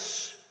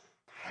grace.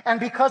 And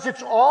because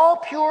it's all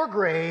pure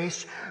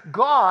grace,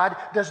 God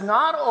does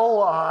not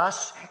owe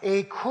us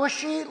a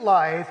cushy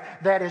life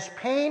that is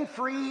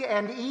pain-free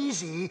and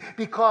easy,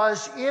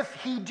 because if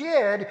He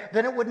did,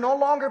 then it would no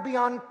longer be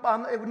on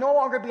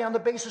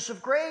the basis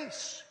of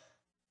grace.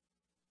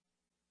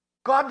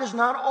 God does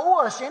not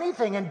owe us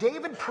anything, and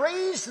David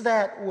prays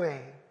that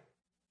way.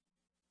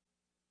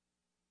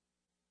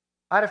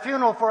 I had a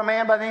funeral for a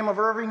man by the name of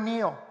Irving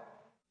Neal.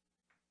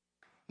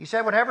 He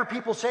said, whenever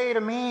people say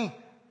to me,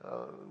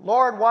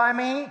 Lord, why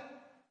me?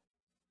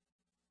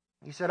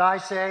 He said, I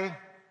say,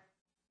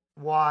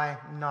 why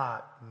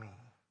not me?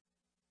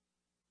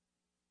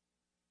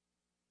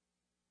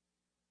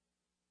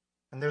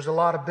 And there's a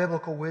lot of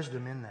biblical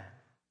wisdom in that.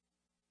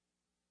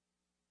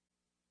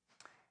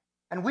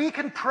 And we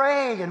can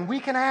pray and we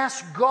can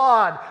ask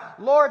God,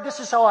 Lord, this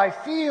is how I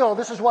feel,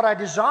 this is what I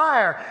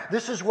desire,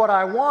 this is what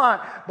I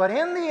want. But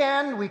in the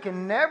end, we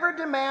can never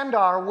demand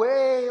our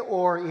way,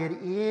 or it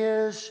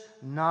is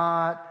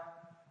not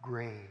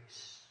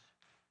grace.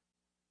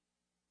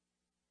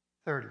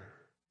 Thirdly,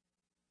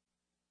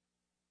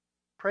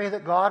 pray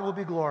that God will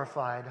be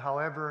glorified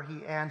however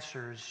He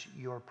answers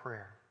your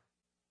prayer.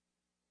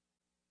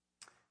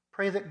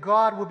 Pray that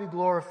God will be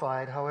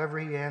glorified however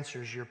He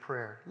answers your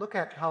prayer. Look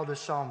at how this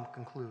psalm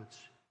concludes.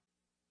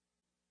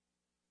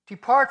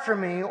 Depart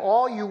from me,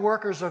 all you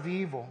workers of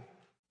evil,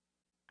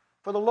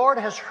 for the Lord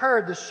has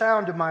heard the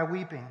sound of my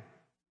weeping.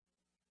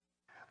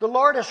 The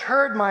Lord has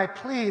heard my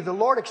plea. The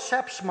Lord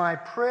accepts my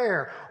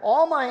prayer.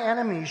 All my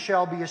enemies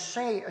shall be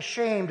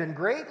ashamed and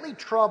greatly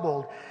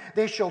troubled.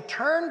 They shall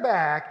turn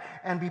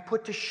back and be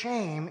put to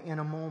shame in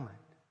a moment.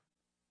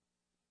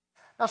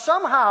 Now,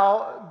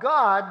 somehow,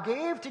 God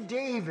gave to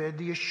David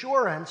the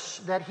assurance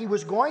that he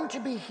was going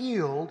to be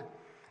healed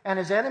and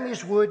his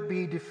enemies would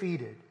be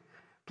defeated.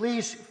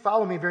 Please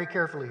follow me very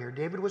carefully here.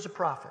 David was a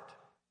prophet.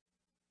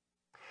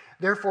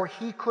 Therefore,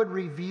 he could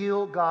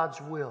reveal God's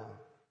will.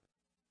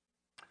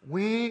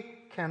 We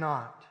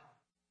cannot.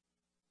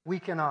 We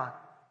cannot.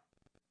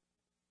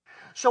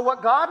 So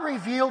what God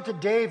revealed to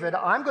David,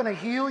 I'm going to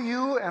heal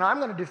you and I'm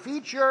going to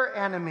defeat your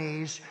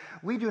enemies,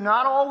 we do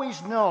not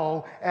always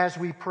know as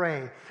we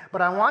pray.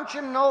 But I want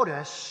you to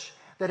notice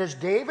that as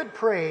David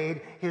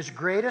prayed, his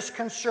greatest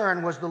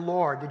concern was the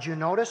Lord. Did you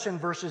notice in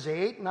verses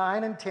 8,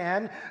 9, and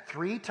 10,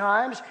 3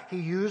 times he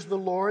used the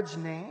Lord's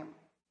name?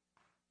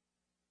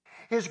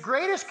 His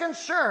greatest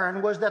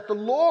concern was that the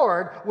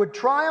Lord would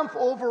triumph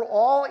over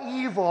all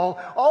evil.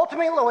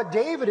 Ultimately, what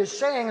David is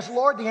saying is,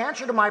 Lord, the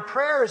answer to my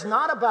prayer is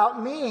not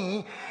about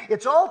me.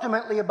 It's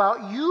ultimately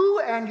about you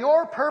and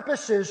your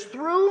purposes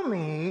through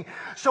me.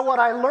 So what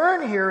I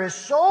learn here is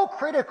so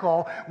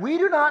critical. We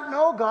do not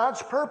know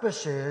God's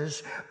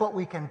purposes, but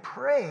we can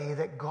pray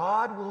that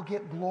God will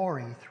get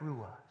glory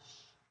through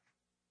us.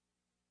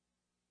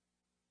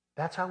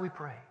 That's how we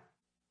pray.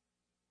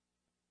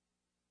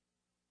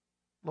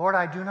 Lord,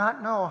 I do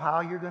not know how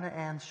you're going to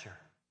answer,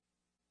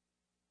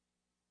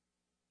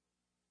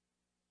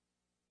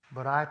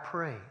 but I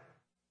pray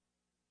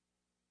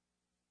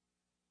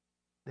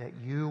that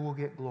you will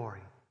get glory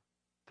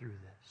through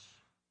this.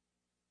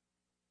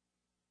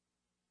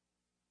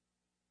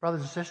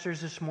 Brothers and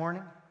sisters, this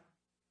morning,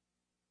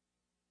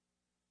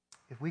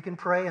 if we can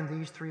pray in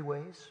these 3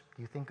 ways,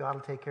 do you think God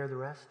will take care of the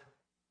rest?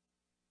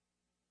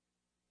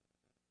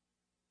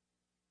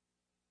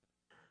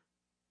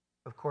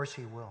 Of course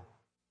he will.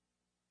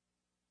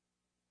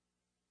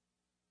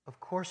 Of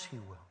course he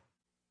will.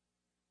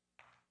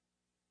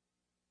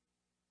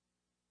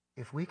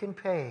 If we can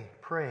pray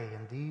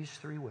in these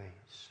 3 ways,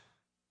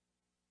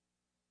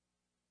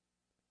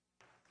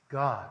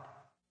 God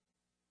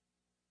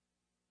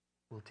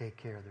will take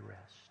care of the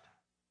rest.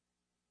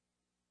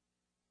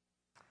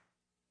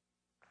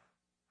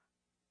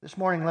 This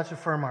morning, let's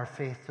affirm our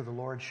faith to the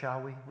Lord,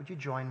 shall we? Would you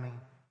join me?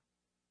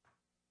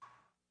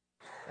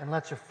 And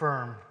let's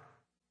affirm,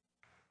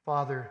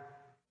 Father,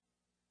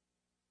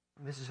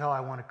 this is how I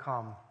want to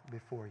come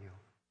before you.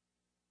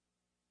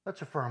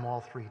 Let's affirm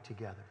all 3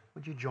 together.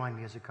 Would you join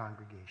me as a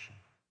congregation?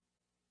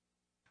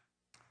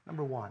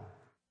 Number 1,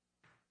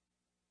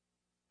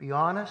 be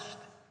honest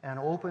and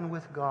open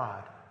with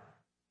God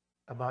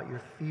about your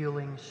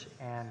feelings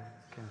and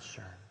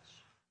concerns.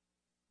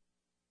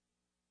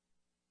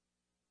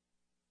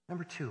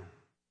 Number 2,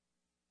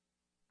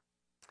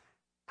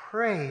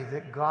 pray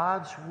that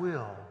God's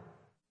will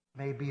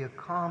may be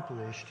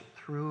accomplished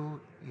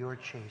through your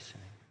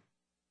chastening.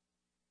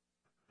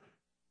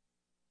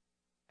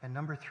 And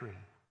number 3,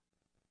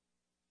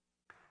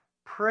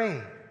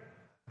 pray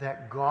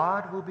that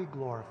God will be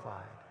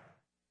glorified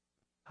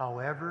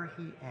however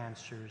he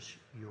answers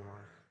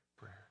your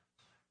prayers.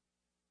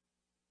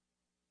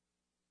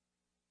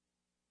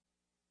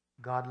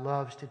 God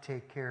loves to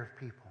take care of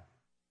people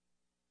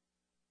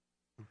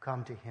who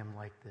come to him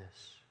like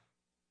this.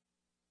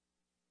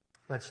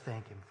 Let's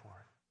thank him for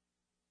it.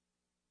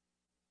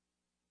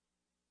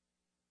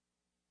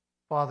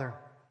 Father,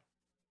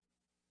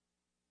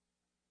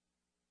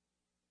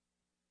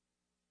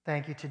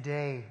 thank you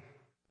today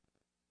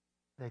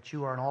that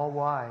you are an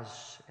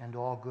all-wise and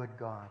all-good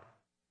God.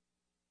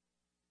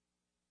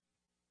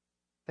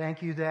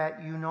 Thank you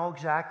that you know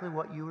exactly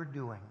what you are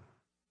doing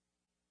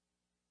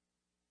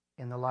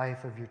in the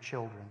life of your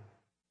children.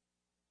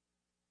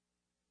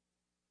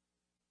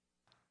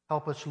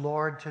 Help us,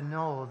 Lord, to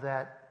know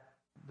that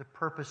the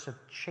purpose of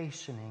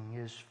chastening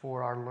is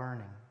for our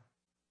learning.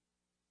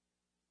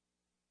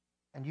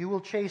 And you will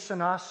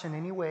chasten us in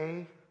any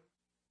way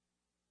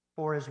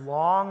for as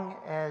long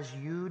as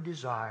you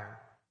desire,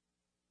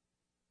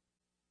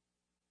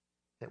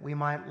 that we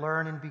might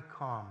learn and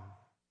become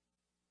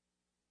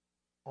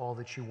all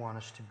that you want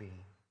us to be.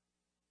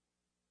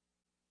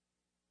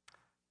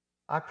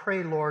 I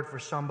pray, Lord, for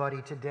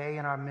somebody today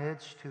in our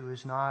midst who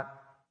is not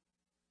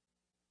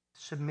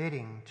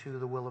submitting to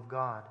the will of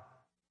God,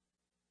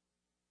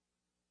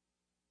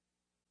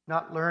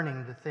 not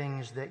learning the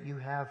things that you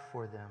have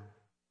for them,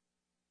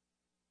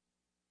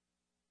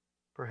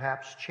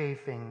 perhaps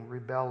chafing,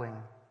 rebelling,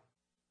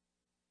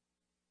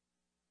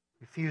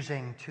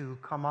 refusing to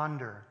come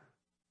under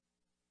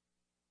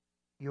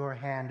your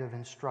hand of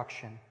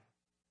instruction.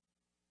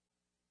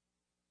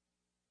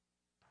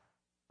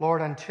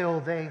 Lord, until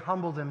they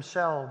humble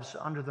themselves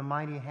under the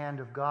mighty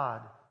hand of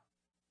God,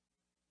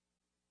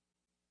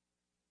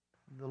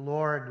 the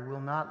Lord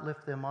will not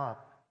lift them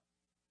up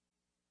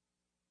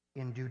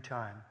in due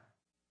time.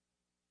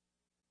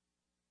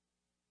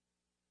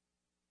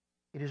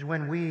 It is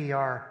when we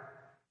are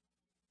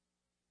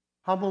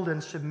humbled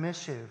and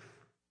submissive,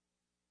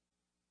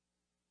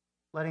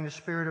 letting the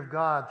Spirit of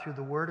God through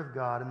the Word of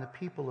God and the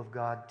people of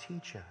God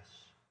teach us,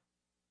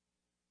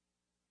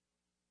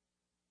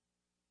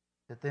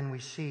 that then we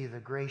see the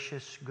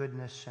gracious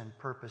goodness and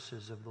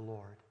purposes of the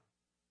Lord.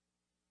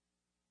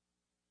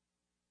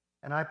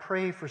 And I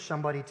pray for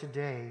somebody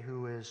today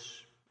who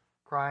is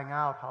crying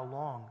out, how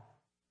long?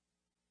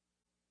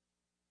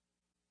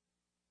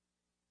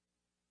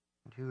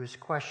 And who is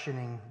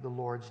questioning the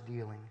Lord's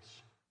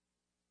dealings.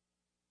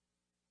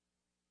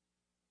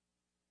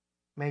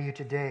 May you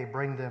today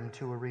bring them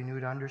to a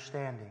renewed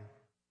understanding.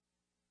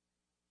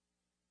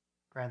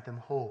 Grant them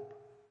hope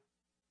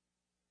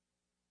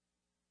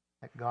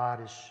that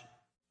God is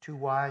too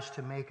wise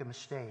to make a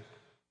mistake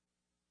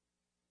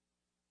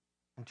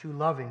and too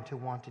loving to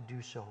want to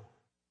do so.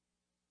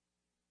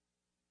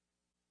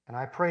 And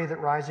I pray that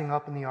rising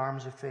up in the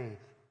arms of faith,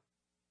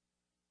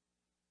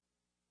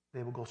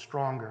 they will go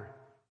stronger,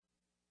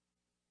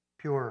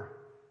 purer,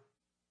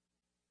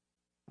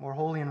 more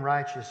holy and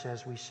righteous,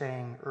 as we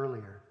sang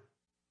earlier,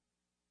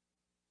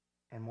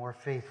 and more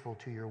faithful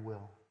to your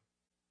will.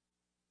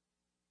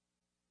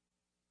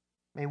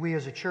 May we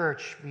as a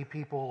church be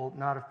people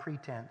not of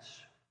pretense,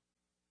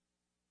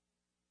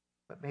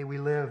 but may we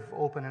live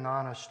open and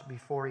honest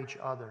before each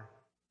other,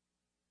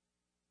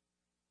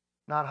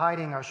 not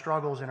hiding our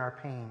struggles and our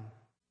pain,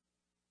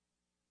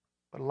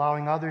 but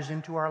allowing others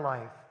into our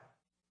life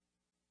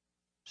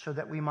so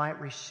that we might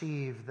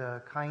receive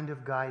the kind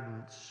of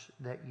guidance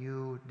that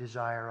you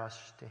desire us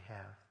to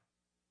have.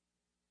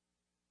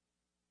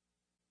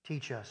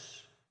 Teach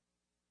us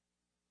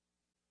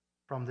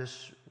from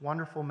this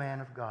wonderful man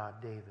of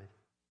God, David.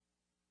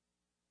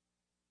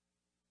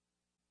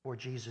 For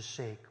Jesus'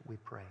 sake, we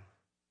pray.